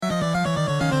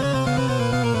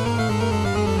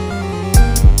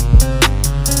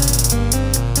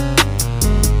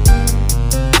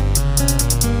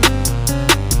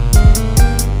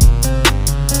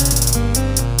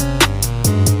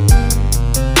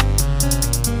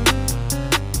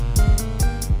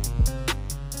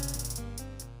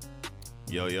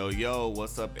Yo,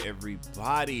 what's up,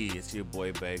 everybody? It's your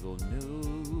boy Bagel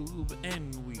Noob,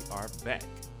 and we are back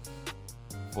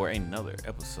for another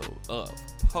episode of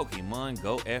Pokemon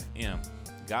Go FM.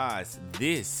 Guys,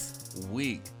 this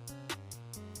week,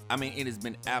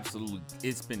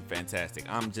 it's been fantastic.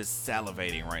 I'm just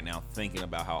salivating right now thinking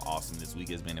about how awesome this week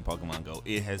has been in Pokemon Go.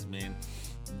 It has been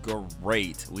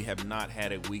great. We have not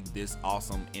had a week this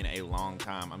awesome in a long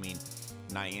time.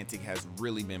 Niantic has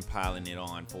really been piling it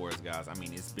on for us, guys.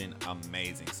 It's been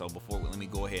amazing. So let me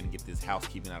go ahead and get this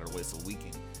housekeeping out of the way so we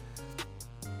can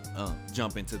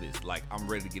jump into this. I'm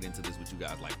ready to get into this with you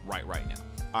guys, right now.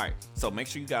 All right, so make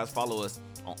sure you guys follow us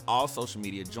on all social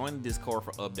media. Join the Discord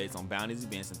for updates on bounties,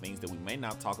 events, and things that we may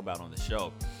not talk about on the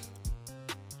show.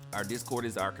 Our Discord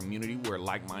is our community where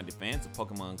like-minded fans of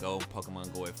Pokemon Go,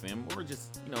 Pokemon Go FM, or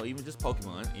just, even just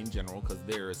Pokemon in general, because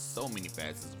there are so many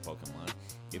facets of Pokemon.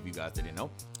 If you guys didn't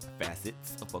know,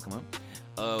 facets of Pokemon,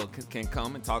 can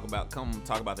come talk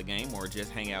about the game or just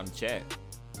hang out and chat.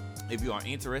 If you are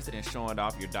interested in showing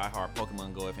off your diehard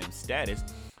Pokemon Go FM status,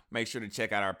 make sure to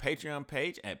check out our Patreon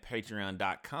page at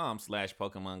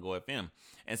patreon.com/Pokemon Go FM.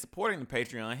 And supporting the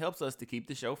Patreon helps us to keep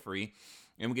the show free,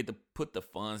 and we get to put the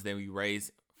funds that we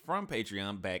raise from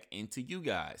Patreon back into you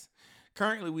guys.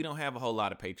 Currently, we don't have a whole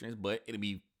lot of patrons, but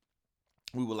we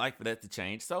would like for that to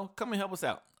change. So come and help us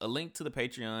out. A link to the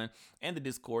Patreon and the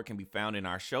Discord can be found in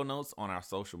our show notes on our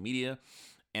social media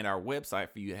and our website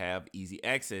for you to have easy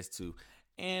access to.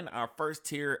 And our first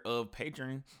tier of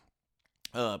patron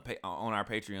on our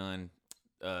Patreon,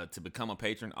 to become a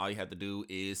patron, all you have to do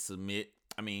is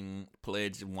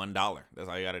pledge $1. That's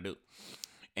all you got to do.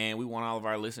 And we want all of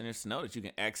our listeners to know that you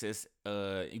can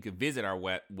you can visit our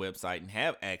website and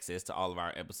have access to all of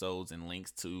our episodes and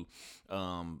links to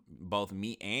both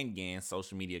me and Gan's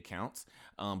social media accounts,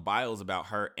 bios about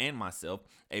her and myself,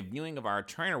 a viewing of our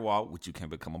trainer wall, which you can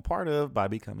become a part of by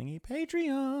becoming a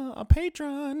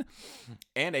patron,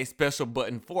 and a special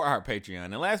button for our Patreon.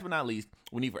 And last but not least,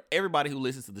 we need for everybody who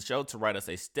listens to the show to write us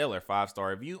a stellar 5-star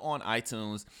review on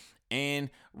iTunes and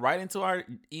write into our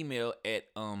email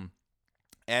at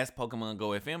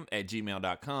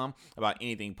askpokemongofm@gmail.com about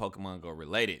anything Pokemon Go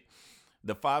related.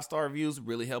 The 5-star reviews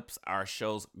really helps our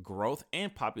show's growth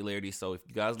and popularity. So if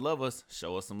you guys love us,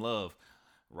 show us some love.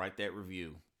 Write that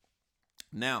review.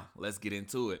 Now, let's get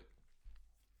into it.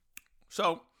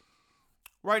 So,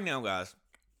 right now, guys,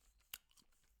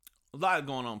 a lot is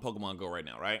going on in Pokemon Go right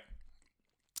now, right?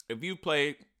 If you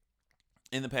played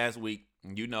in the past week,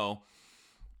 you know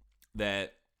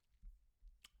that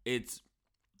it's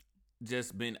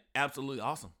just been absolutely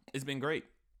awesome. It's been great.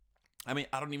 I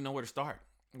don't even know where to start.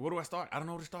 Where do I start? I don't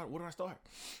know where to start. Where do I start?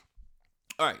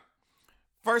 All right.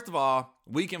 First of all,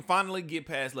 we can finally get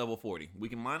past level 40. We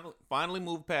can finally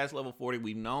move past level 40.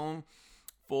 We've known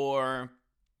for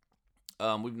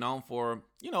a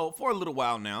little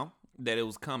while now that it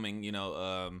was coming,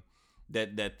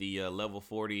 that the level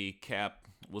 40 cap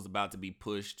was about to be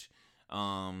pushed.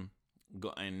 And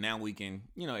now we can,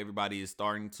 everybody is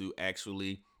starting to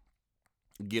actually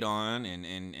get on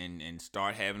and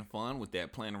start having fun with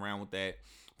that, playing around with the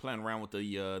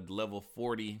level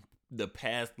 40, the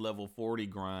past level 40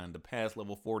 grind, the past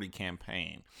level 40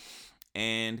 campaign.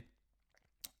 And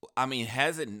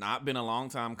has it not been a long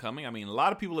time coming? A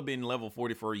lot of people have been level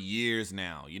 40 for years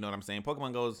now. You know what I'm saying?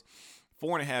 Pokemon Go's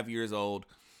 4.5 years old.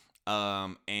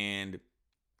 And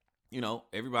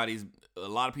a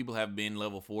lot of people have been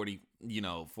level 40,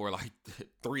 for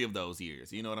 3 of those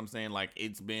years. You know what I'm saying?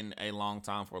 It's been a long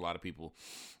time for a lot of people.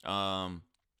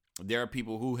 There are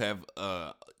people who have,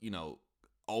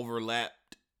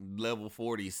 overlapped level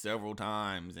 40 several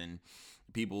times, and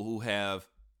people who have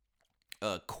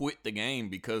quit the game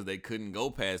because they couldn't go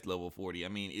past level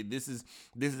 40. This is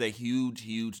a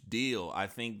huge deal. I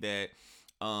think that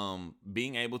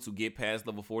being able to get past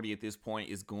level 40 at this point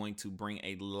is going to bring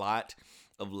a lot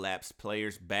of lapsed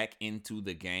players back into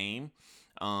the game.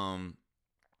 I'm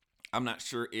not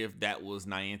sure if that was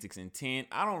Niantic's intent.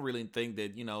 I don't really think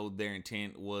that, their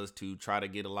intent was to try to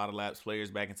get a lot of lapsed players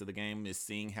back into the game. Is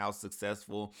seeing how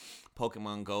successful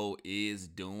Pokemon Go is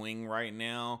doing right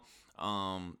now.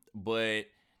 But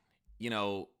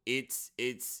it's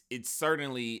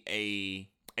certainly a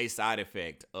side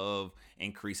effect of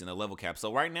increasing the level cap.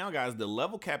 So right now, guys, the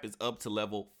level cap is up to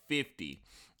level 50.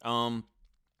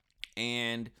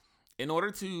 And in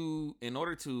order to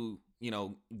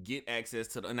get access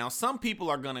to now, some people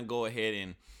are going to go ahead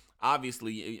and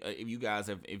obviously, if you guys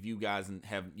have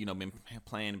been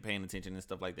playing and paying attention and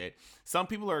stuff like that, some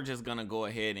people are just going to go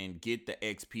ahead and get the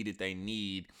XP that they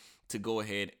need to go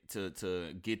ahead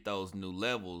to get those new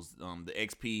levels. The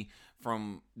XP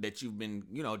from that you've been,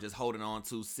 just holding on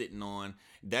to, sitting on,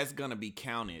 that's gonna be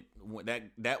counted.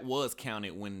 That was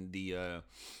counted when the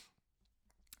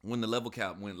level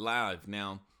cap went live.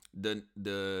 Now the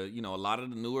a lot of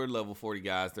the newer level 40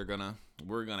 guys,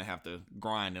 we're gonna have to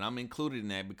grind, and I'm included in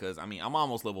that because I'm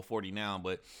almost level 40 now.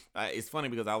 But it's funny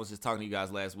because I was just talking to you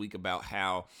guys last week about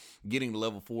how getting to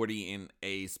level 40 in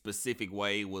a specific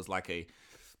way was like an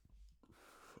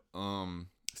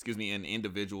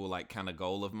individual like kind of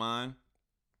goal of mine.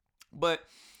 But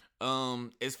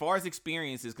as far as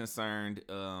experience is concerned,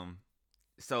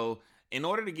 so in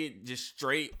order to get just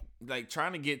straight, like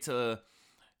trying to get to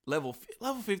level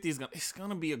 50 it's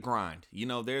gonna be a grind.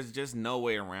 There's just no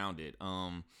way around it.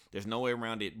 There's no way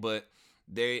around it. But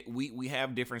we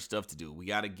have different stuff to do. We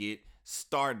got to get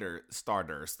Stardust.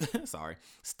 Sorry,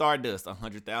 Stardust.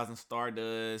 100,000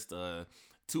 Stardust.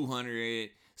 200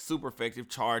 super effective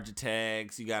charge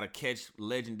attacks. You got to catch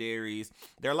legendaries.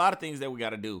 There are a lot of things that we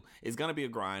got to do. It's gonna be a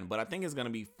grind, but I think it's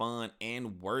gonna be fun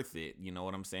and worth it. You know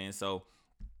what I'm saying? So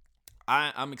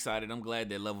I'm excited. I'm glad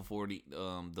that level 40,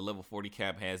 the level 40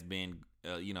 cap has been,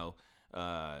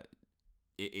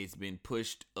 it's been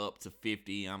pushed up to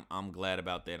 50. I'm glad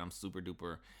about that. I'm super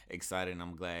duper excited, and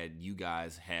I'm glad you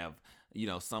guys have,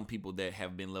 some people that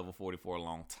have been level 40 for a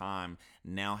long time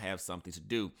now have something to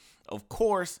do. Of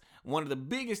course, one of the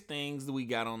biggest things that we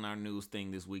got on our news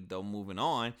thing this week, though, moving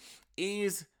on,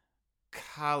 is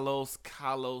Kalos,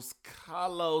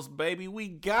 baby. We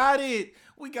got it.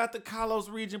 We got the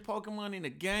Kalos region Pokemon in the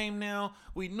game now.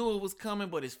 We knew it was coming,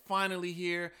 but it's finally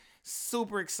here.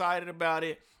 Super excited about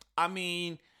it. Oh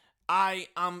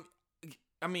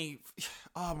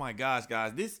my gosh,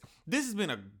 guys. This has been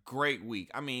a great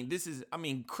week.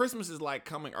 Christmas is like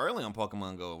coming early on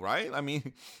Pokemon Go, right?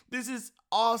 This is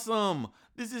awesome.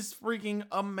 This is freaking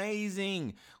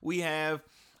amazing. We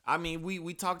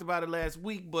talked about it last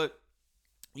week, but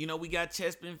we got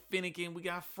Chespin, Fennekin, we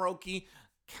got Froakie.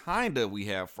 We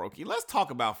have Froakie. Let's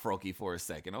talk about Froakie for a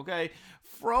second, okay?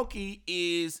 Froakie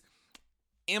is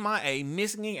MIA,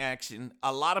 missing in action.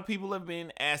 A lot of people have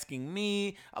been asking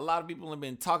me. A lot of people have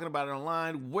been talking about it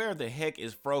online. Where the heck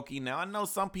is Froakie? Now, I know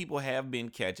some people have been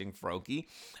catching Froakie.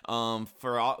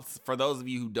 For those of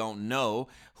you who don't know,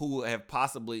 who are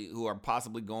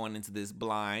possibly going into this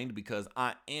blind, because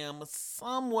I am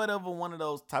somewhat of one of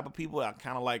those type of people that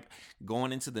kind of like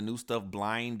going into the new stuff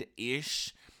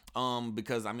blind-ish.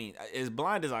 Because as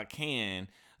blind as I can.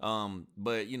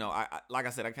 But like I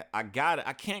said, I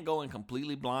can't go in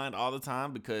completely blind all the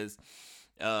time because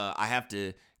I have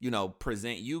to,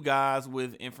 present you guys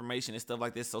with information and stuff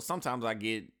like this. So sometimes I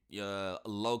get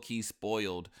low-key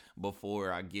spoiled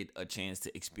before I get a chance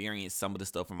to experience some of the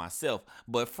stuff for myself.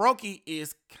 But Froakie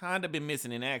is kind of been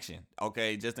missing in action,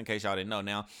 okay? Just in case y'all didn't know.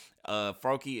 Now,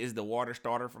 Froakie is the water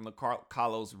starter from the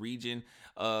Kalos region,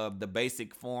 the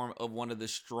basic form of one of the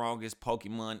strongest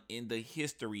Pokemon in the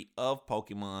history of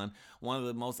Pokemon, one of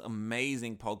the most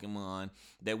amazing Pokemon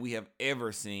that we have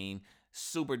ever seen.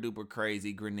 Super duper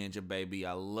crazy Greninja, baby.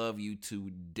 I love you to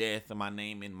death. My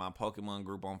name in my Pokemon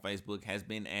group on Facebook has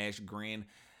been Ash Grin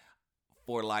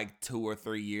for like 2 or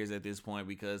 3 years at this point,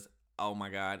 because oh my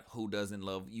god, who doesn't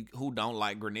love you? Who don't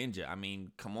like Greninja?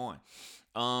 Come on.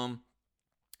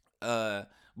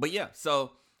 But yeah,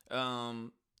 so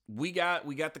we got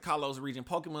the Kalos region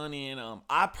Pokemon in.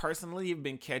 I personally have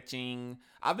been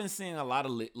I've been seeing a lot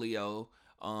of Litleo.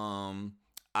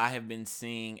 I have been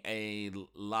seeing a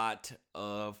lot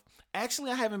of...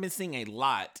 Actually, I haven't been seeing a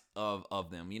lot of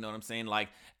them. You know what I'm saying? Like,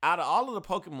 out of all the new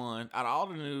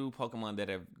Pokemon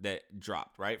that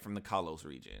dropped, right, from the Kalos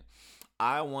region,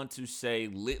 I want to say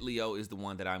Litleo is the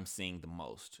one that I'm seeing the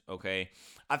most, okay?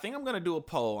 I think I'm going to do a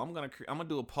poll. I'm going to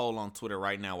do a poll on Twitter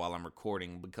right now while I'm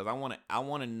recording, because I want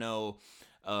to know...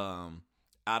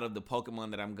 out of the Pokemon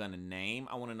that I'm gonna name,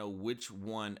 I want to know which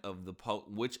of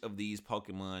these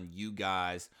Pokemon you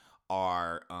guys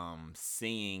are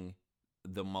seeing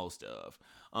the most of.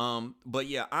 But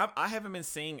yeah, I haven't been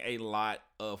seeing a lot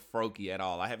of Froakie at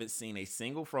all. I haven't seen a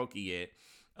single Froakie yet.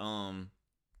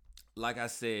 Like I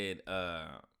said,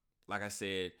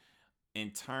 in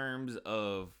terms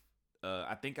of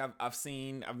I think I've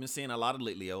been seeing a lot of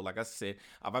Litleo. Like I said,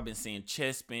 I've been seeing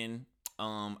Chespin.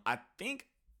 I think,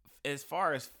 as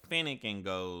far as Fennekin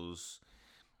goes,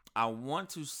 I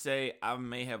want to say I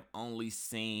may have only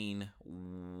seen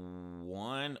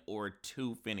 1 or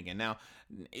 2 Fennekin. Now,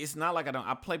 it's not like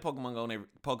I play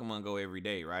Pokemon Go every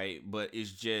day, right? But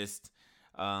it's just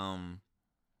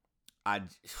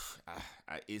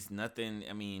it's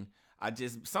nothing. I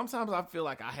just sometimes I feel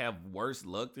like I have worse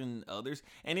luck than others.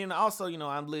 And then also,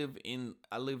 I live in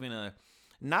a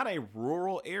not a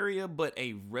rural area, but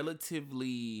a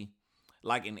relatively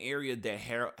like an area that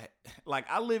like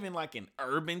I live in like an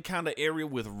urban kind of area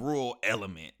with rural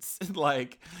elements.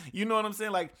 Like, you know what I'm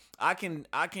saying? Like I can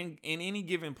in any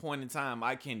given point in time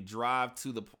I can drive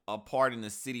to a part in the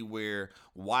city where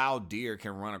wild deer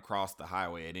can run across the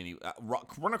highway at any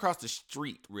run across the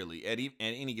street really at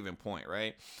any given point,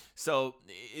 right? So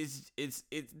it's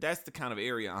that's the kind of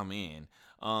area I'm in.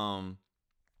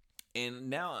 And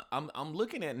now I'm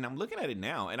looking at it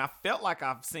now, and I felt like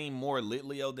I've seen more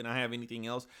Litleo than I have anything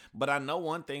else. But I know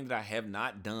one thing that I have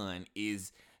not done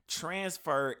is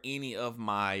transfer any of the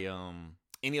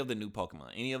new Pokemon,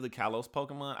 any of the Kalos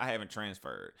Pokemon. I haven't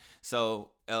transferred.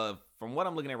 So from what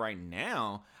I'm looking at right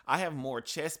now, I have more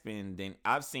Chespin than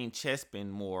I've seen Chespin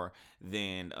more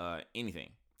than anything.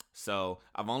 So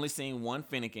I've only seen one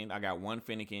Fennekin. I got one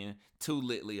Fennekin, two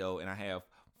Litleo, and I have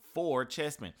four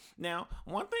Chessmen. Now,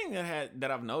 one thing that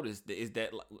I've noticed is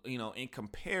that in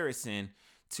comparison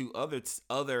to other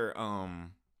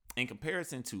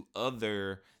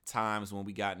times when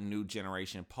we got new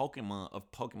generation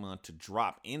Pokemon to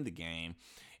drop in the game,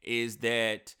 is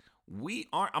that we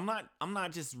aren't. I'm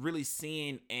not just really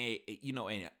seeing a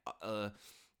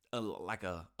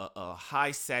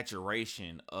high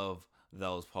saturation of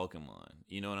those Pokemon.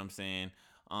 You know what I'm saying?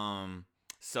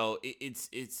 So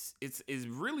it's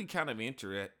really kind of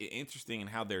interesting in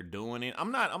how they're doing it.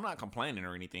 I'm not complaining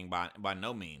or anything by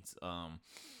no means.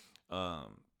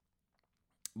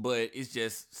 But it's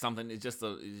just something.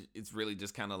 It's really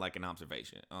just kind of like an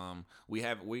observation. I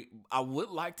would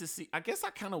like to see. I guess I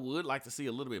kind of would like to see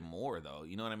a little bit more though.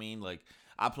 You know what I mean? Like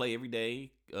I play every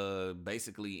day.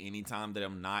 Basically anytime that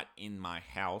I'm not in my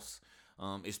house.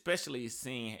 Especially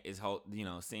seeing as how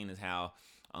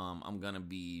I'm gonna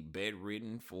be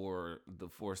bedridden for the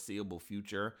foreseeable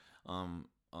future.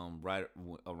 Right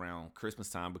around Christmas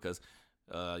time because,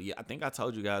 I think I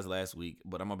told you guys last week,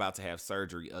 but I'm about to have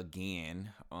surgery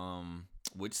again.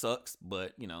 Which sucks,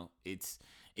 but it's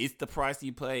the price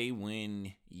you pay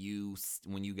when you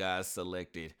guys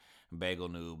selected Bagel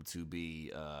Noob to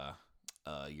be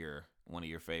your one of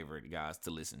your favorite guys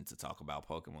to listen to talk about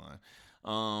Pokemon.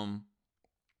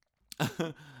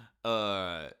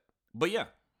 But yeah,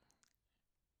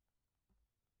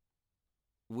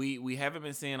 we haven't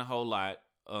been seeing a whole lot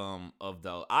of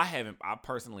those. I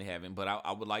personally haven't, but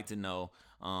I would like to know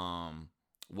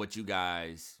what you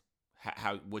guys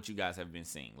what you guys have been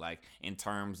seeing, like in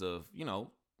terms of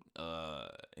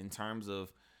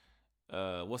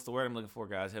what's the word I'm looking for,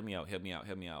 guys? Help me out.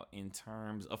 In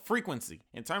terms of frequency,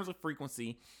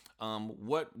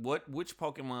 which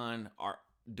Pokemon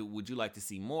would you like to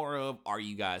see more of? Are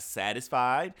you guys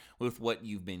satisfied with what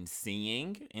you've been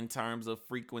seeing in terms of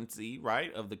frequency,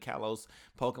 right, of the Kalos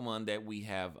Pokemon that we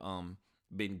have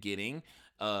been getting?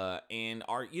 And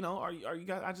are you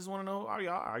guys? I just want to know,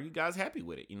 are you guys happy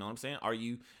with it? You know what I'm saying?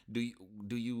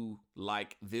 Do you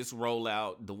like this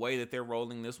rollout, the way that they're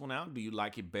rolling this one out? Do you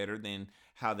like it better than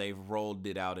how they've rolled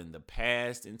it out in the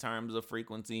past in terms of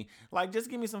frequency? Like, just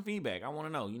give me some feedback. I want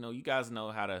to know. You guys know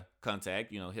how to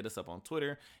contact. Hit us up on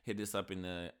Twitter, hit us up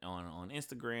on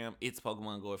Instagram. It's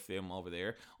Pokemon Go FM over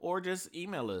there, or just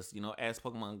email us. Ask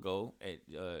Pokemon Go at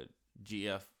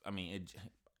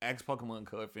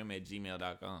askPokemonGoFM at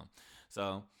gmail.com.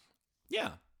 So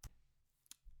yeah.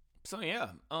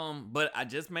 But I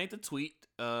just made the tweet.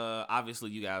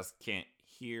 Obviously you guys can't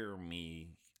hear me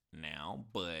now,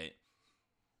 but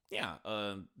yeah,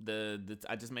 I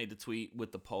just made the tweet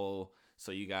with the poll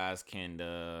so you guys can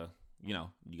you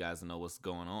guys know what's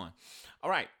going on.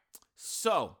 All right.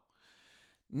 So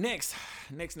next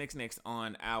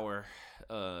on our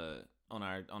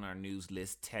news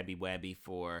list, Tabby Wabby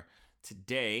for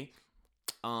today.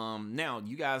 Now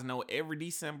you guys know every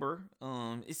December,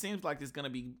 it seems like it's gonna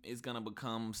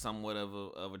become somewhat of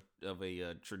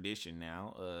a tradition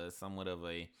now, somewhat of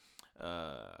a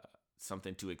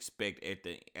something to expect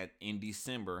in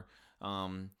December,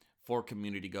 for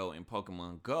Community Go and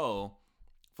Pokemon Go,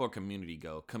 for Community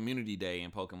Day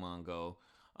in Pokemon Go,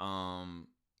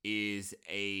 is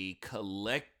a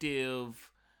collective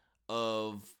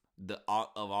of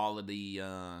all of the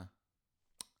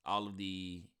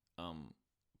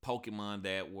Pokemon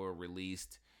that were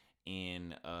released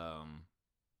in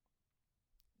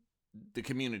the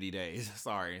Community Days.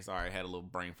 Sorry, I had a little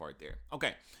brain fart there.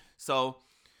 Okay, so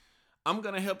I'm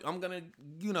gonna help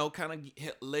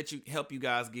you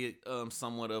guys get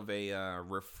somewhat of a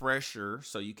refresher,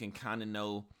 so you can kind of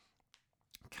know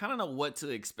what to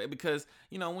expect, because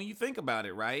when you think about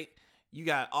it, right, you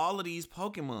got all of these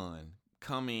Pokemon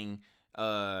coming,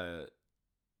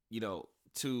 you know,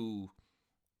 to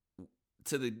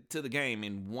the game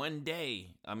in one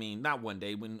day. I mean, not one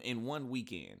day, when in one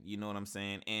weekend. You know what I'm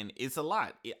saying? And it's a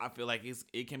lot. I feel like it's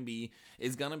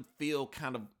gonna feel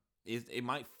kind of. It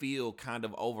might feel kind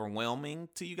of overwhelming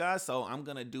to you guys. So I'm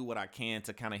gonna do what I can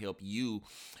to kind of help you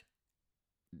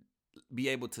be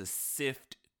able to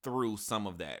sift through some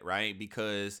of that, right?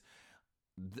 Because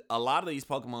a lot of these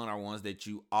Pokemon are ones that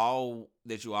you already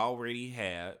that you've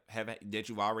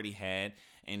already had,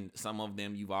 and some of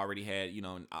them you've already had,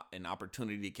 an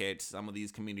opportunity to catch. Some of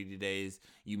these community days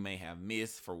you may have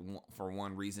missed for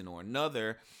one reason or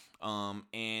another.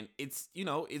 And it's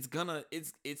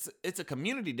a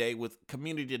community day with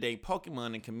community day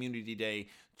Pokemon and community day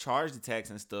charge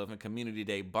attacks and stuff and community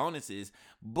day bonuses,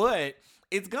 but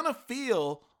it's gonna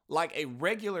feel like a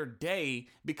regular day,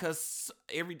 because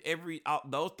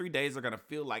those 3 days are gonna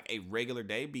feel like a regular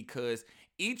day, because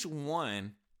each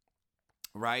one,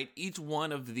 right? Each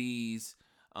one of these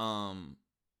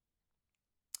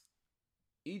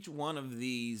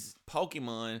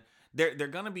Pokemon, they're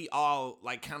gonna be all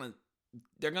like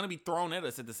they're gonna be thrown at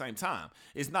us at the same time.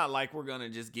 It's not like we're gonna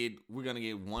get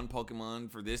one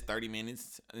Pokemon for this 30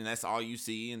 minutes and that's all you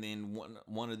see, and then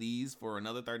one of these for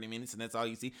another 30 minutes and that's all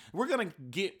you see. We're gonna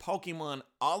get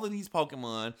all of these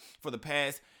Pokemon for the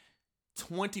past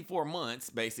 24 months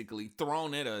basically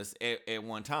thrown at us at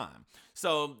one time.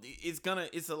 So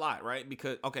it's a lot, right?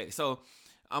 Because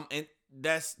and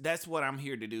that's what I'm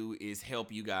here to do, is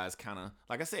help you guys kind of,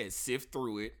 like I said, sift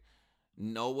through it.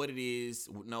 Know what it is,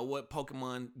 know what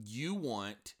Pokemon you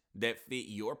want that fit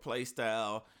your play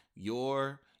style,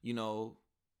 your, what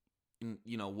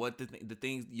the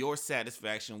things, your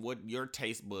satisfaction, what your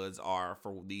taste buds are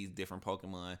for these different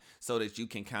Pokemon, so that you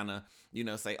can kind of,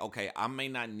 say, okay, I may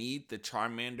not need the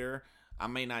Charmander. I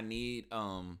may not need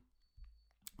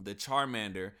the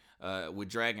Charmander with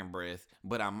Dragon Breath,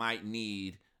 but I might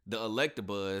need the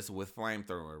Electabuzz with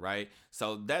Flamethrower, right?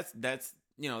 So that's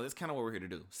kind of what we're here to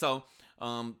do. So,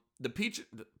 the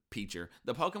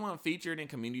Pokemon featured in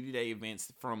Community Day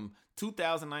events from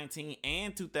 2019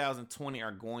 and 2020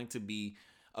 are going to be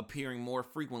appearing more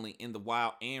frequently in the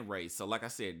wild and race. So, like I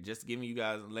said, just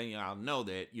letting y'all know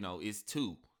that, it's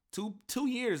two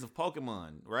years of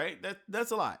Pokemon, right?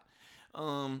 That's a lot.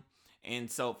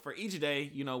 And so for each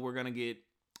day,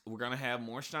 we're gonna have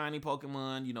more shiny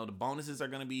Pokemon. The bonuses are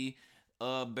gonna be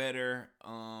better,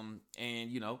 and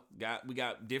we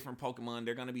got different Pokemon.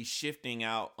 They're gonna be shifting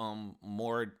out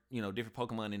more, different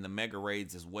Pokemon in the Mega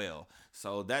Raids as well.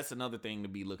 So that's another thing to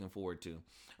be looking forward to.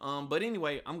 But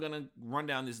anyway, I'm gonna run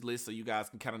down this list so you guys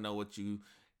can kind of know what to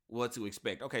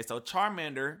expect. Okay, so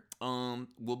Charmander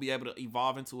will be able to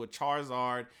evolve into a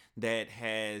Charizard that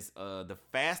has the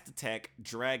fast attack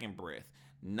Dragon Breath.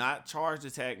 Not charged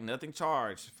attack, nothing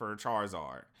charged for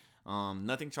Charizard.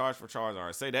 Nothing charged for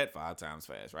Charizard. Say that 5 times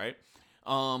fast, right?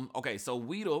 Okay, so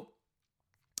Weedle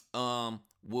will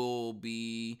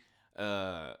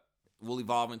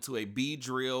evolve into a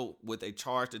Beedrill with the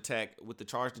charged attack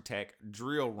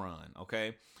Drill Run,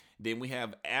 okay? Then we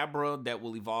have Abra that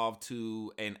will evolve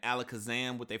to an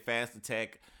Alakazam with a fast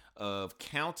attack of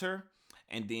Counter.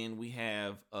 And then we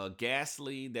have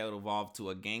Ghastly that will evolve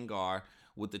to a Gengar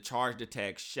with the charged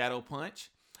attack Shadow Punch.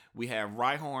 We have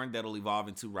Rhyhorn that'll evolve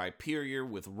into Rhyperior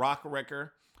with Rock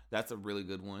Wrecker. That's a really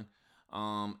good one.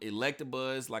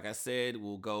 Electabuzz, like I said,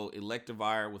 will go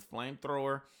Electivire with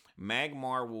Flamethrower.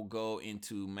 Magmar will go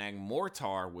into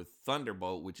Magmortar with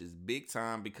Thunderbolt, which is big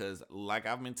time because, like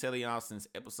I've been telling y'all since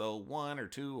episode 1 or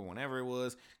 2 or whenever it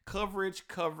was, coverage.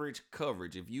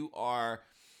 If you are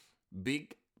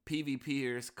big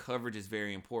PvPers, coverage is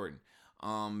very important.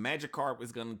 Magikarp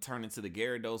is going to turn into the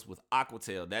Gyarados with Aqua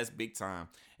Tail. That's big time.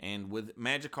 And with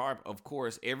Magikarp, of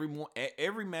course, every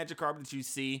Magikarp that you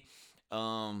see,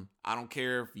 I don't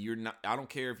care if you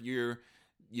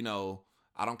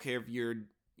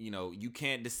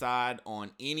can't decide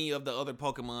on any of the other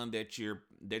Pokemon that you're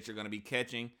going to be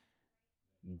catching.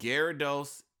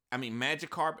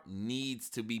 Magikarp needs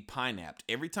to be Pineapped.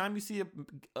 Every time you see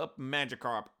a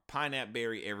Magikarp, Pineapple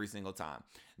Berry every single time.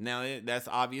 Now that's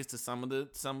obvious to some of the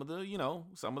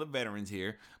veterans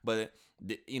here, but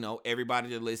everybody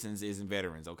that listens isn't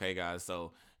veterans, okay, guys?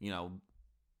 So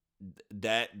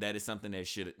that is something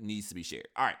that needs to be shared.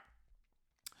 All right.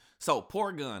 So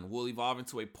Porygon will evolve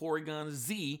into a Porygon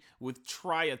Z with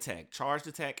Tri-Attack, Charged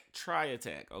Attack,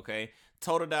 Tri-Attack, okay?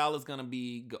 Totodile is going to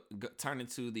be turned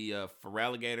into the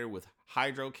Feraligatr with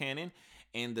Hydro Cannon,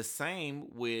 and the same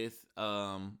with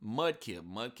Mudkip.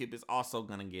 Mudkip is also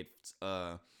going to get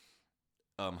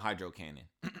Hydro Cannon.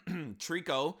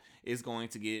 Trico is going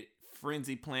to get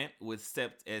Frenzy Plant with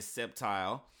as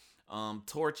Sceptile.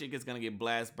 Torchic is gonna get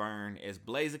Blast Burn as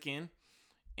Blaziken,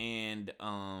 and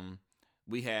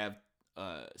we have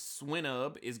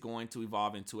Swinub is going to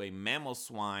evolve into a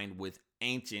Mamoswine with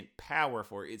Ancient Power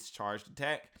for its charged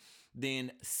attack.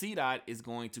 Then Seedot is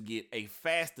going to get a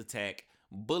fast attack,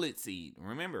 Bullet Seed.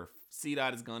 Remember,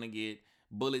 Seedot is going to get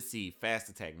Bullet Seed, fast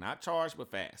attack, not charged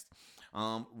but fast.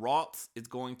 Ralts is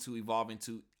going to evolve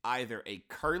into either a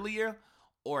Curlier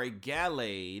or a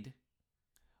Gallade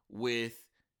with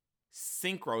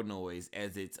Synchro Noise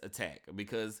as its attack,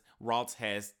 because Ralts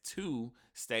has 2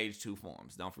 stage 2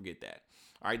 forms. Don't forget that.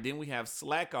 All right, then we have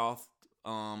Slackoth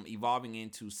evolving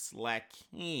into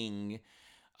Slacking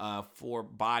for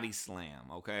Body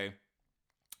Slam. Okay,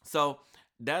 so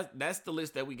that's the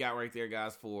list that we got right there,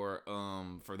 guys, for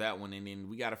that one. And then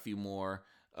we got a few more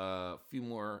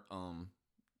Turtwig,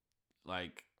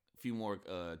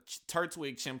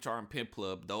 Chimchar, and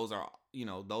Piplup. Those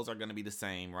are going to be the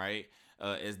same, right?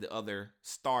 As the other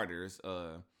starters,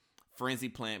 Frenzy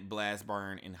Plant, Blast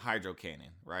Burn, and Hydro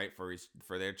Cannon, right?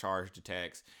 For their charged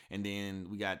attacks. And then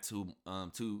we got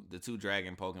the two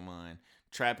dragon Pokemon,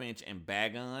 Trapinch and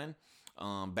Bagon.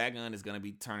 Bagon is gonna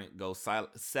go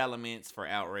Salamence for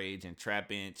Outrage, and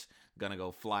Trapinch gonna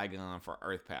go Flygon for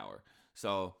Earth Power.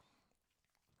 So,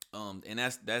 and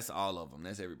that's all of them.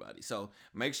 That's everybody. So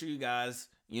make sure you guys,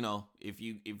 if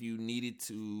you needed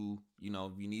to,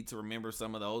 if you need to remember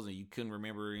some of those and you couldn't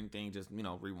remember anything, just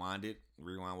rewind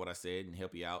what I said and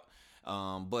help you out.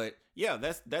 But yeah,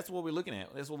 that's what we're looking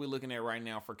at. That's what we're looking at right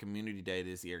now for Community Day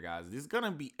this year, guys. This is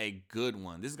gonna be a good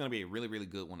one. This is gonna be a really, really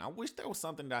good one. I wish there was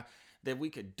something that we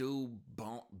could do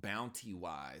bounty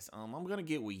wise. I'm gonna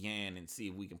get with Yan and see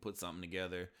if we can put something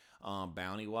together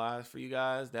bounty wise for you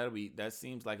guys. That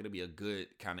seems like it'll be a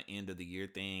good kind of end of the year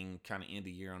thing, kind of end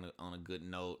the year on a good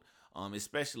note.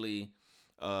 Especially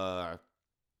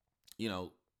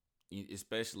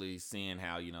especially seeing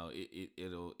how we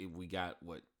got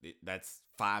that's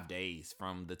 5 days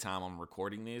from the time I'm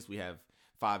recording this. We have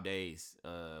 5 days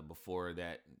before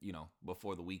that,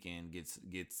 before the weekend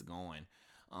gets going.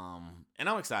 And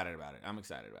I'm excited about it.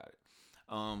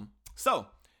 So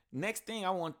next thing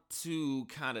I want to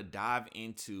kind of dive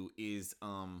into is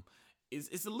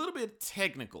it's a little bit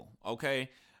technical, okay?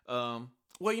 Well,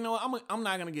 I'm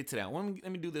not gonna get to that.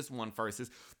 Let me do this one first,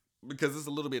 because it's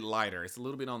a little bit lighter. It's a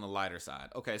little bit on the lighter side.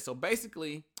 Okay, so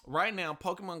basically, right now,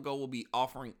 Pokemon Go will be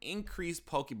offering increased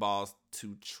Pokeballs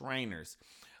to trainers.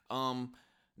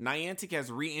 Niantic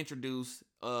has reintroduced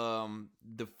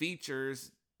the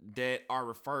features that are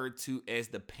referred to as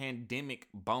the pandemic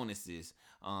bonuses.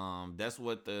 That's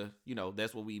what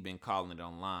we've been calling it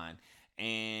online.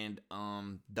 And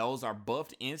those are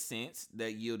buffed incense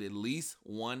that yield at least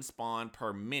 1 spawn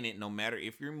per minute, no matter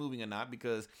if you're moving or not,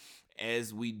 because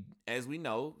as we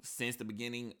know, since the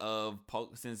beginning of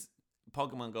since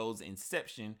Pokemon Go's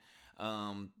inception,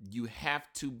 you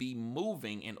have to be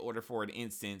moving in order for an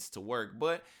incense to work.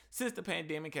 But since the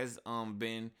pandemic has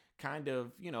been kind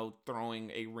of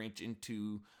throwing a wrench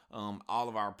into all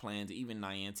of our plans, even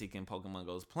Niantic and Pokemon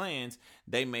Go's plans,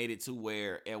 they made it to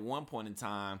where at one point in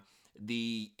time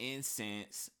the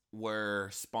incense were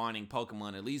spawning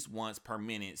Pokemon at least once per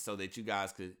minute, so that you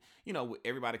guys could,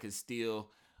 everybody could still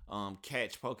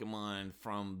catch Pokemon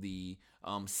from the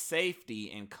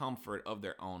safety and comfort of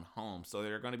their own home. So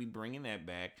they're going to be bringing that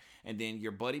back. And then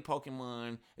your buddy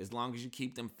Pokemon, as long as you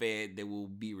keep them fed, they will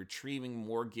be retrieving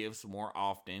more gifts more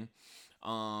often.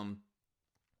 And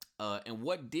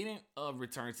what didn't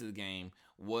return to the game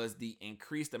was the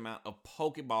increased amount of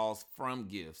Pokeballs from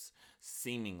gifts,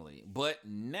 seemingly. But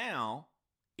now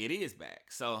it is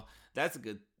back. So that's a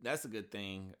good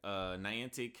thing.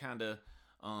 Niantic kind of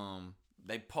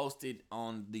they posted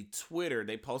on the Twitter,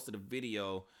 they posted a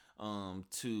video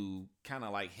to kind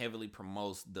of like heavily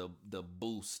promote the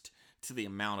boost to the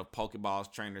amount of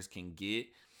Pokeballs trainers can get.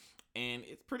 And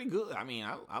it's pretty good. I mean,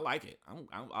 I like it.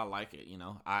 I like it. You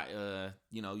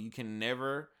can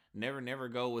never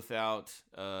go without.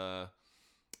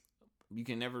 You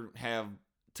can never have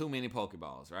too many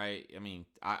Pokeballs, right? I mean,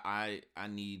 I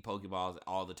need Pokeballs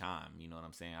all the time. You know what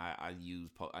I'm saying? I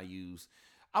use.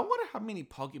 I wonder how many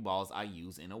Pokeballs I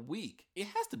use in a week. It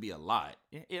has to be a lot.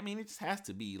 I mean, it just has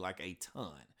to be like a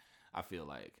ton. I feel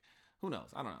like. Who knows?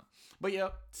 I don't know. But yeah.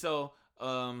 So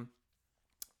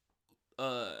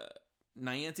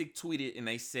Niantic tweeted and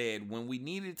they said, when we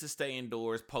needed to stay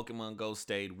indoors, Pokemon Go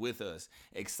stayed with us.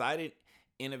 Exciting,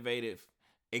 innovative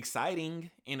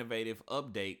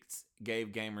updates gave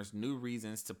gamers new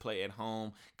reasons to play at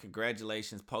home.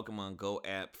 Congratulations, Pokemon Go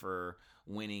app, for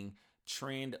winning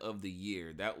trend of the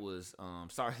year. That was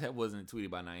sorry, that wasn't tweeted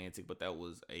by Niantic, but that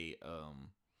was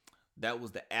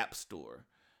the App Store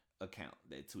account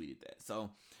that tweeted that.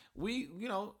 So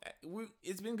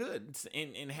it's been good,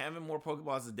 and having more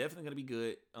Pokeballs is definitely gonna be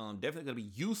good. Definitely gonna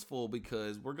be useful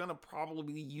because we're gonna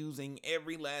probably be using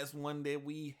every last one that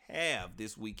we have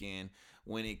this weekend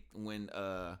when it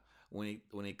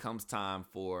comes time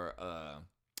for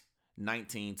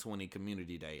 1920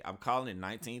 Community Day. I'm calling it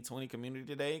 1920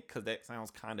 Community Day because that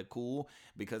sounds kind of cool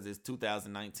because it's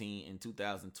 2019 and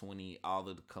 2020, all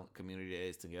of the community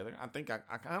days together. I think I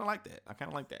kind of like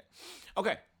that.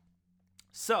 Okay,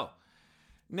 so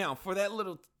now for that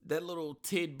little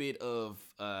tidbit of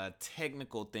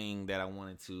technical thing that I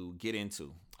wanted to get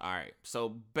into. All right, so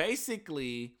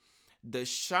basically the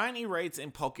shiny rates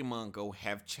in Pokemon Go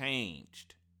have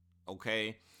changed.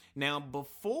 Okay, now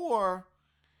before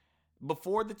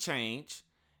the change,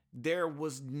 there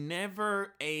was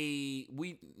never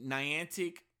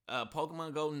Niantic,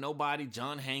 Pokemon Go, nobody,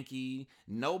 John Hanke,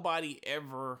 nobody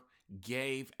ever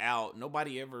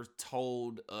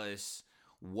told us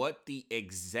what the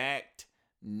exact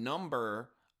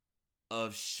number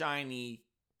of shiny,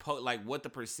 like what the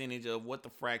percentage of, what the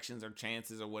fractions or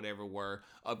chances or whatever were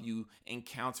of you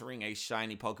encountering a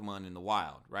shiny Pokemon in the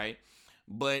wild, right?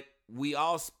 But we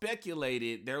all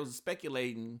speculated, there was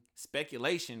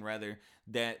speculation rather,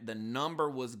 that the number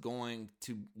was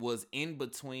in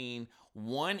between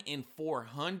 1 in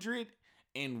 400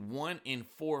 and 1 in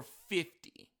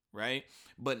 450, right?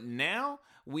 But now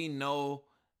we know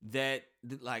that,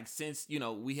 like, since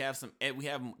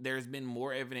there's been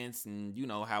more evidence, and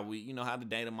how the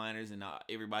data miners and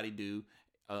everybody do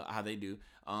how they do.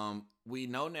 We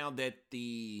know now that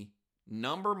the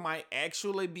number might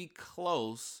actually be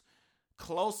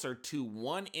closer to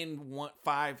 1 in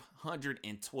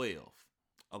 512.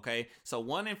 Okay, so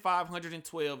 1 in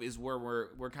 512 is where we're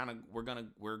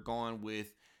going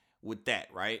with that,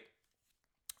 right?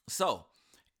 So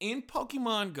in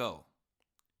Pokemon Go,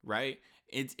 right,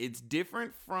 it's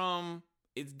different from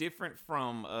the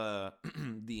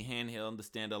handheld, the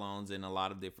standalones, in a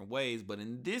lot of different ways, but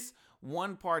in this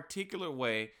one particular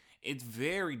way, it's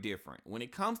very different. When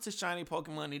it comes to shiny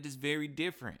Pokemon, it is very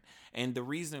different. And the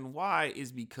reason why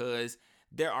is because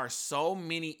there are so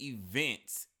many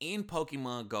events in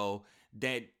Pokemon Go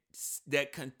that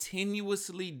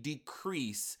continuously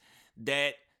decrease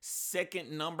that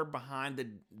second number behind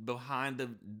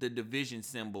the division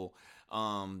symbol,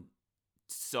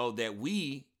 so that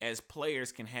we as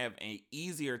players can have an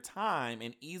easier time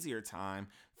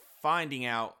finding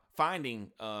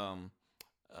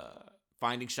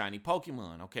shiny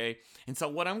Pokemon, okay? And so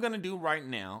what I'm going to do right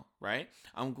now, right?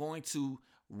 I'm going to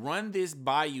run this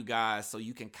by you guys so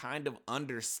you can kind of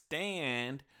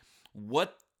understand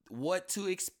what to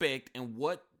expect and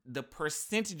what the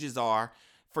percentages are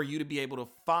for you to be able to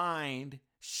find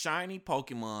shiny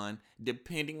Pokemon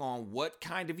depending on what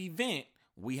kind of event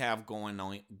we have going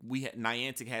on.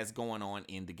 Niantic has going on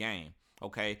in the game.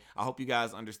 Okay, I hope you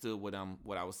guys understood what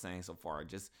I was saying so far.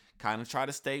 Just kind of try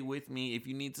to stay with me. If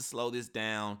you need to slow this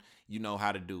down, you know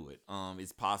how to do it.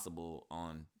 It's possible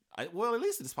at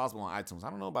least it's possible on iTunes.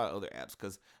 I don't know about other apps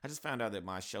because I just found out that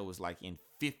my show is like in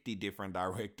 50 different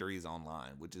directories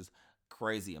online, which is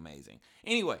crazy amazing.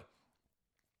 Anyway,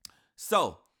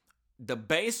 so the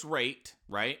base rate,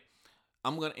 right?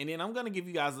 I'm gonna give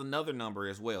you guys another number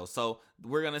as well. So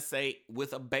we're gonna say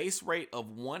with a base rate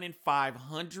of 1 in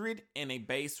 500 and a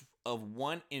base of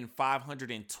 1 in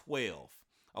 512.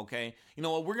 Okay, you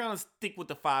know what? We're gonna stick with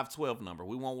the 512 number.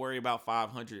 We won't worry about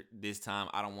 500 this time.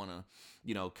 I don't want to,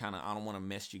 I don't want to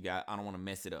mess you guys. I don't want to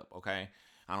mess it up. Okay,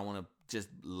 I don't want to just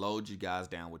load you guys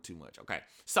down with too much. Okay,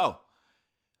 so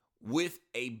with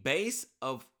a base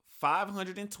of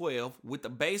 512 with the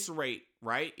base rate,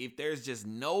 right? If there's just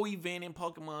no event in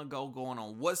Pokemon Go going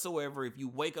on whatsoever, if you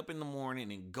wake up in the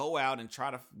morning and go out and try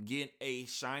to get a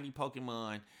shiny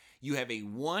Pokemon, you have a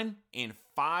 1 in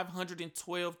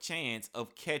 512 chance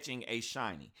of catching a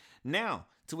shiny. Now,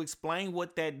 to explain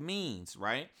what that means,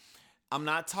 right? I'm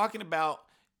not talking about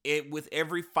it with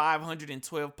every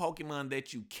 512 Pokemon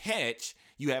that you catch,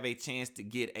 you have a chance to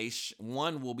get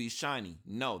one will be shiny.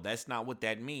 No, that's not what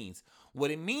that means. What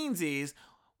it means is,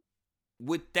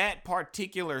 with that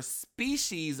particular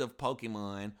species of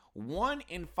Pokemon, 1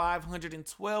 in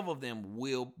 512 of them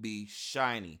will be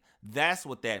shiny. That's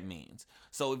what that means.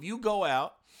 So if you go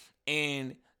out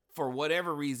and for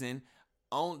whatever reason,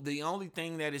 the only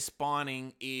thing that is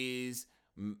spawning is,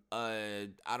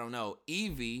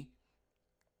 Eevee,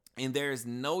 and there's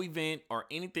no event or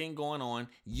anything going on,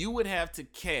 you would have to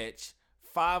catch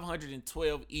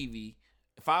 512 Eevee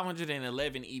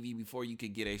 511 EV before you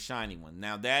could get a shiny one.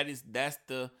 Now that's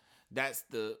the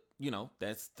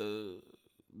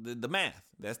math.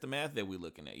 That's the math that we're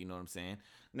looking at. You know what I'm saying?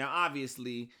 Now,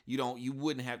 obviously, you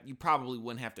probably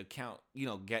wouldn't have to count,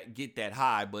 get that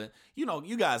high, but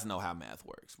you guys know how math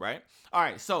works, right? All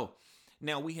right, so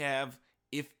now we have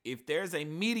if there's a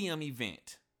medium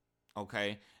event,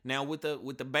 okay. Now with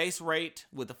the base rate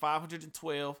with the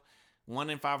 512, 1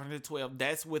 in 512,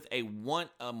 that's with a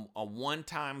one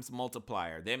times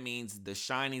multiplier. That means the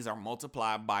shinies are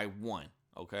multiplied by 1,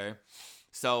 okay?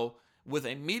 So with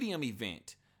a medium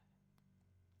event,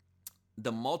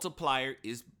 the multiplier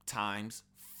is times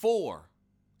 4.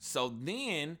 So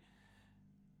then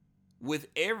with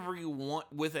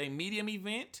a medium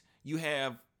event, you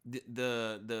have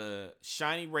the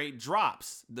shiny rate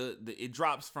drops. It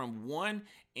drops from 1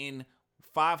 in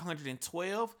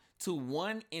 512 to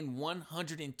 1 in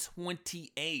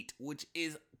 128, which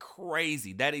is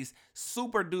crazy. That is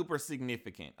super duper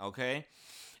significant, okay?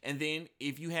 And then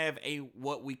if you have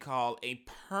what we call a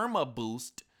perma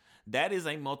boost, that is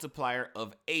a multiplier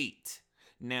of 8.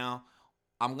 Now,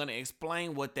 I'm going to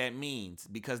explain what that means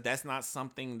because that's not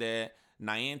something that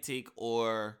Niantic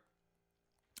or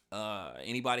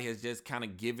anybody has just kind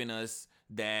of given us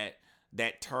that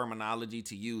terminology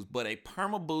to use. But a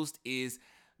perma boost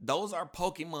those are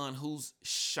Pokemon whose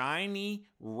shiny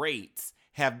rates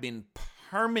have been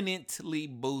permanently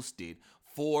boosted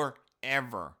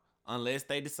forever. Unless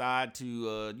they decide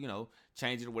to,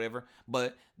 change it or whatever.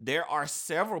 But there are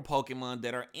several Pokemon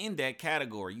that are in that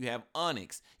category. You have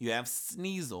Onix, you have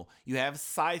Sneasel, you have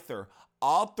Scyther.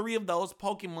 All 3 of those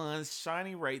Pokemon's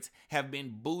shiny rates have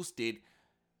been boosted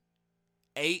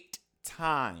 8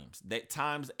 times. That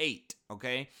times 8,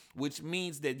 okay? Which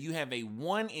means that you have a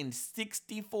 1 in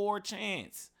 64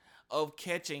 chance of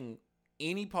catching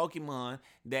any Pokemon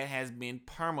that has been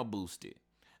perma boosted.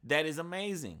 That is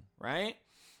amazing, right?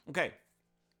 Okay,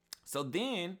 so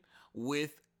then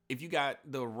if you got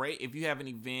if you have an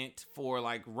event for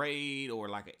like raid or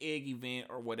like an egg event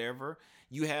or whatever,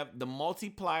 you have the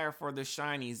multiplier for the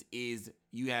shinies is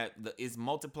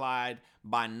multiplied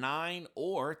by 9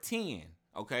 or 10.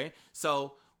 Okay,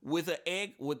 so with the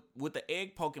egg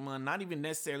Pokemon, not even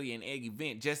necessarily an egg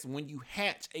event, just when you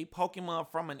hatch a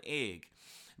Pokemon from an egg,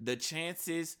 the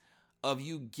chances of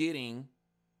you getting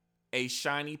a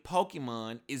shiny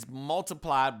Pokemon is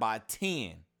multiplied by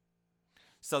 10.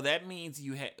 So that means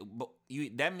you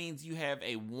have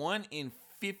a 1 in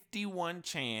 51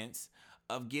 chance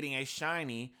of getting a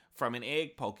shiny from an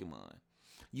egg Pokemon.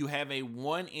 You have a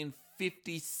 1 in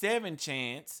 57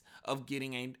 chance of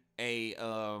getting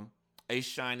a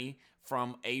shiny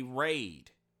from a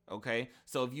raid. Okay,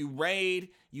 so if you raid,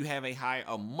 you have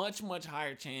a much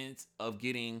higher chance of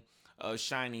getting a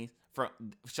shiny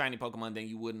Pokemon than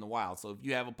you would in the wild. So if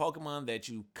you have a Pokemon that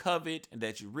you covet and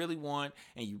that you really want,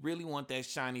 and you really want that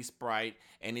shiny sprite,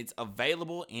 and it's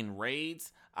available in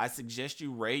raids, I suggest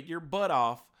you raid your butt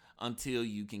off until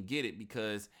you can get it,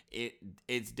 because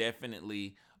it's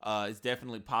definitely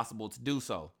possible to do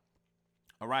so.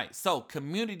 All right, so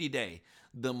Community Day,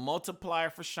 the multiplier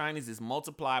for shinies is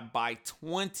multiplied by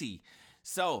 20.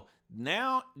 So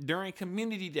now during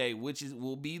Community Day, which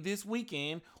will be this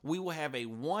weekend, we will have a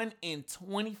 1 in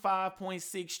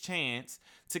 25.6 chance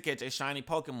to catch a shiny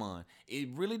Pokemon. It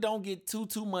really don't get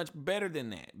too much better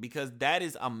than that, because that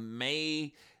is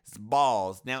amaze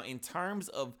balls. Now, in terms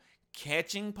of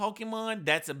catching Pokemon,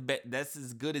 that's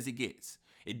as good as it gets.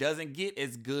 It doesn't get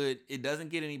as good. It doesn't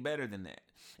get any better than that.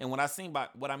 And what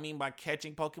I mean by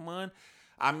catching Pokemon,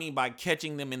 I mean by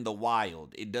catching them in the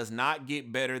wild. It does not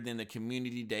get better than the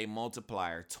Community Day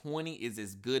multiplier. 20 is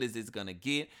as good as it's going to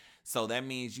get. So that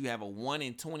means you have a 1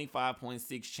 in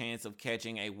 25.6 chance of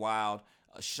catching a wild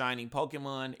shiny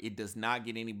Pokemon. It does not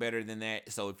get any better than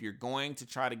that. So if you're going to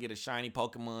try to get a shiny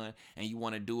Pokemon and you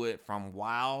want to do it from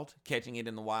wild, catching it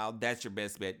in the wild, that's your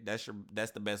best bet.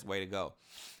 That's the best way to go.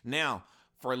 Now,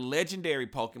 for legendary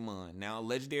Pokemon. Now,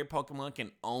 legendary Pokemon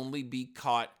can only be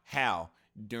caught how?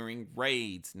 During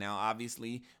raids. Now,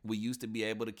 obviously, we used to be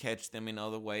able to catch them in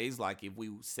other ways, like if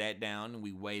we sat down and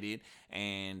we waited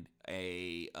and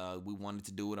we wanted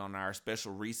to do it on our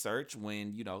special research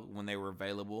when they were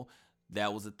available.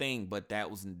 That was a thing, but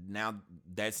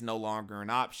that's no longer an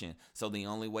option. So the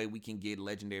only way we can get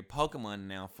legendary Pokemon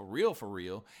now for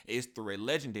real is through a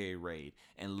legendary raid.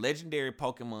 And legendary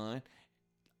Pokemon,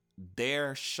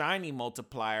 their shiny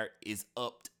multiplier is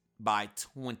upped by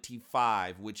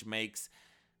 25, which makes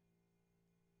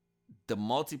the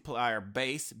multiplier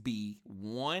base be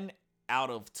 1 out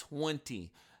of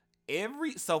 20.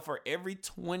 So for every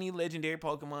 20 legendary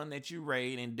Pokemon that you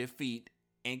raid and defeat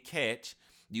and catch,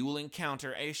 you will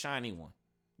encounter a shiny one.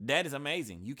 That is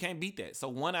amazing. You can't beat that. So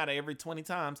 1 out of every 20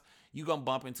 times, you're going to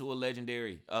bump into a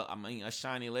legendary, a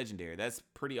shiny legendary. That's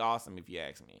pretty awesome if you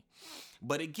ask me.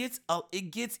 But it gets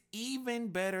even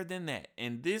better than that.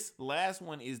 And this last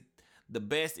one is the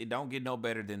best. It don't get no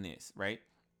better than this, right?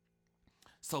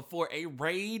 So for a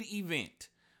raid event,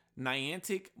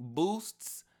 Niantic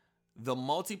boosts the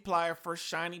multiplier for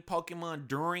shiny Pokemon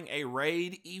during a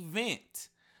raid event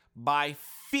by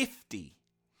 50,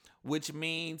 which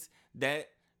means that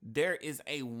there is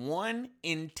a 1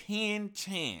 in 10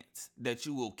 chance that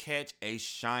you will catch a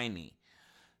shiny.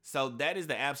 So that is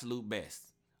the absolute best.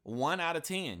 1 out of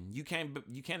 10. You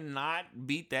cannot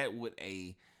beat that with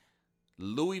a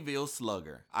Louisville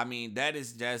Slugger. I mean, that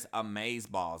is just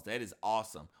amazeballs. That is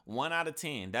awesome. 1 out of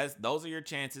 10. Those are your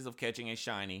chances of catching a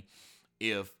shiny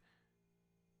if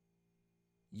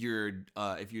you're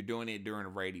doing it during a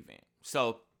raid event.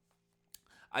 So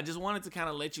I just wanted to kind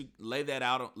of lay that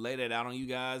out on you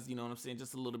guys. You know what I'm saying?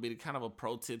 Just a little bit of kind of a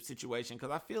pro tip situation, because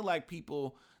I feel like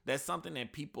that's something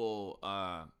that people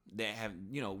that have,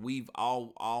 we've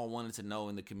all wanted to know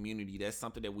in the community. That's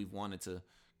something that we've wanted to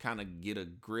kind of get a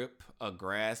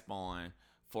grasp on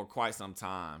for quite some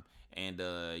time. And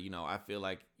I feel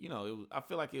like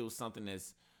it was something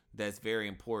that's very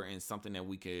important, something that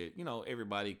we could,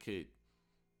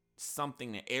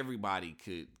 something that everybody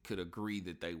could agree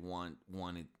that they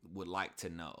would like to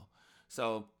know.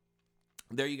 So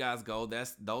there you guys go.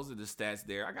 Those are the stats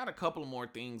there. I got a couple of more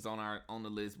things on the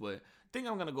list, but I think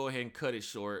I'm gonna go ahead and cut it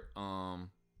short.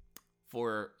 I'm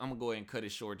gonna go ahead and cut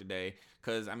it short today,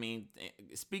 because I mean,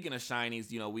 speaking of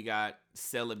shinies, we got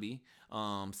Celebi.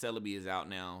 Celebi is out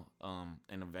now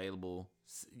and available.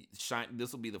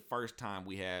 This will be the first time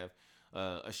we have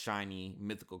a shiny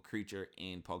mythical creature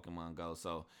in Pokemon Go.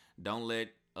 So don't let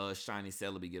shiny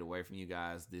Celebi get away from you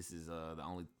guys. This is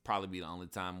probably the only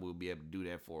time we'll be able to do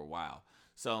that for a while.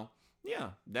 So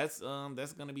yeah, that's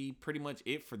gonna be pretty much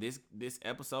it for this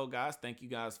episode, guys. Thank you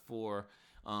guys for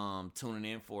tuning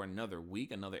in for another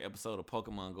week, another episode of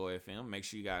Pokemon Go FM. Make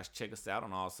sure you guys check us out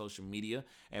on all social media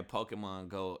at Pokemon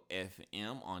Go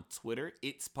FM on Twitter.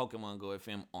 It's Pokemon Go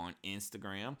FM on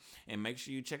Instagram. And make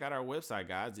sure you check out our website,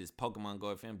 guys. It's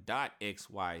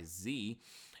PokemonGoFM.xyz.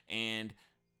 And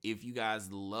if you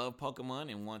guys love Pokemon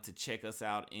and want to check us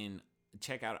out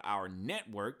check out our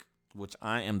network, which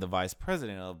I am the vice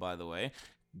president of, by the way,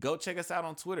 go check us out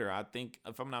on Twitter. I think,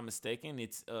 if I'm not mistaken,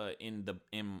 it's in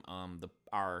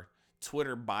our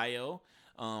Twitter bio.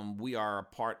 We are a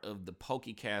part of the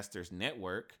Pokecasters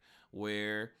network,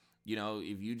 where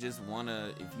if you just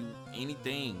wanna,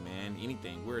 anything,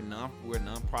 we're a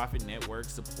non-profit network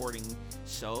supporting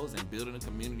shows and building a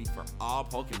community for all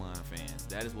Pokemon fans.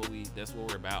 That's what we're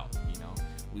about.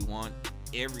 We want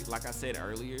like I said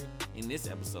earlier in this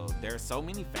episode, there are so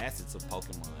many facets of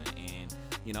Pokemon, and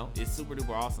it's super duper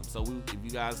awesome. So if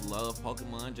you guys love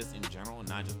Pokemon just in general and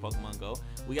not just Pokemon Go,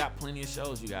 we got plenty of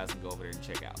shows you guys can go over there and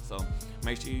check out. So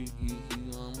make sure you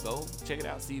go check it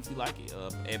out, see if you like it,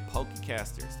 at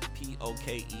Pokecasters,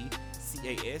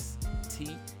 POKECASTERS.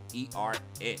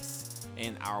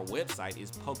 And our website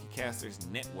is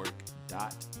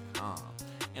PokecastersNetwork.com.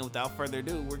 And without further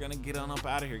ado, we're going to get on up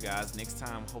out of here, guys. Next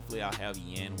time, hopefully I'll have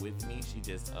Yan with me. She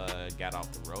just got off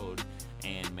the road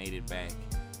and made it back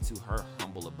to her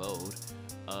humble abode.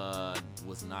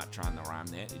 Was not trying to rhyme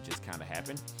that. It just kind of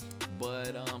happened.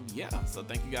 But yeah, so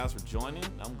thank you guys for joining.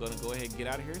 I'm going to go ahead and get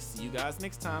out of here. See you guys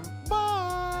next time.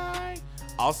 Bye.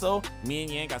 Also, me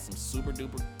and Yan got some super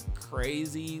duper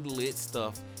crazy lit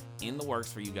stuff in the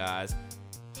works for you guys.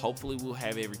 Hopefully we'll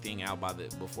have everything out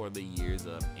before the year's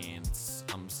up, and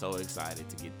I'm so excited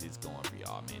to get this going for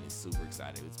y'all, man. It's super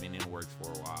excited. It's been in the works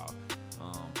for a while,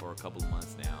 for a couple of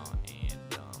months now, and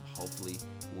hopefully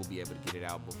we'll be able to get it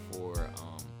out before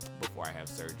I have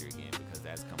surgery again, because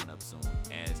that's coming up soon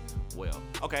as well.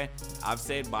 Okay, I've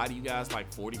said bye to you guys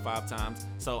like 45 times,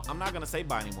 so I'm not gonna say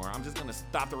bye anymore. I'm just gonna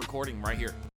stop the recording right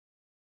here.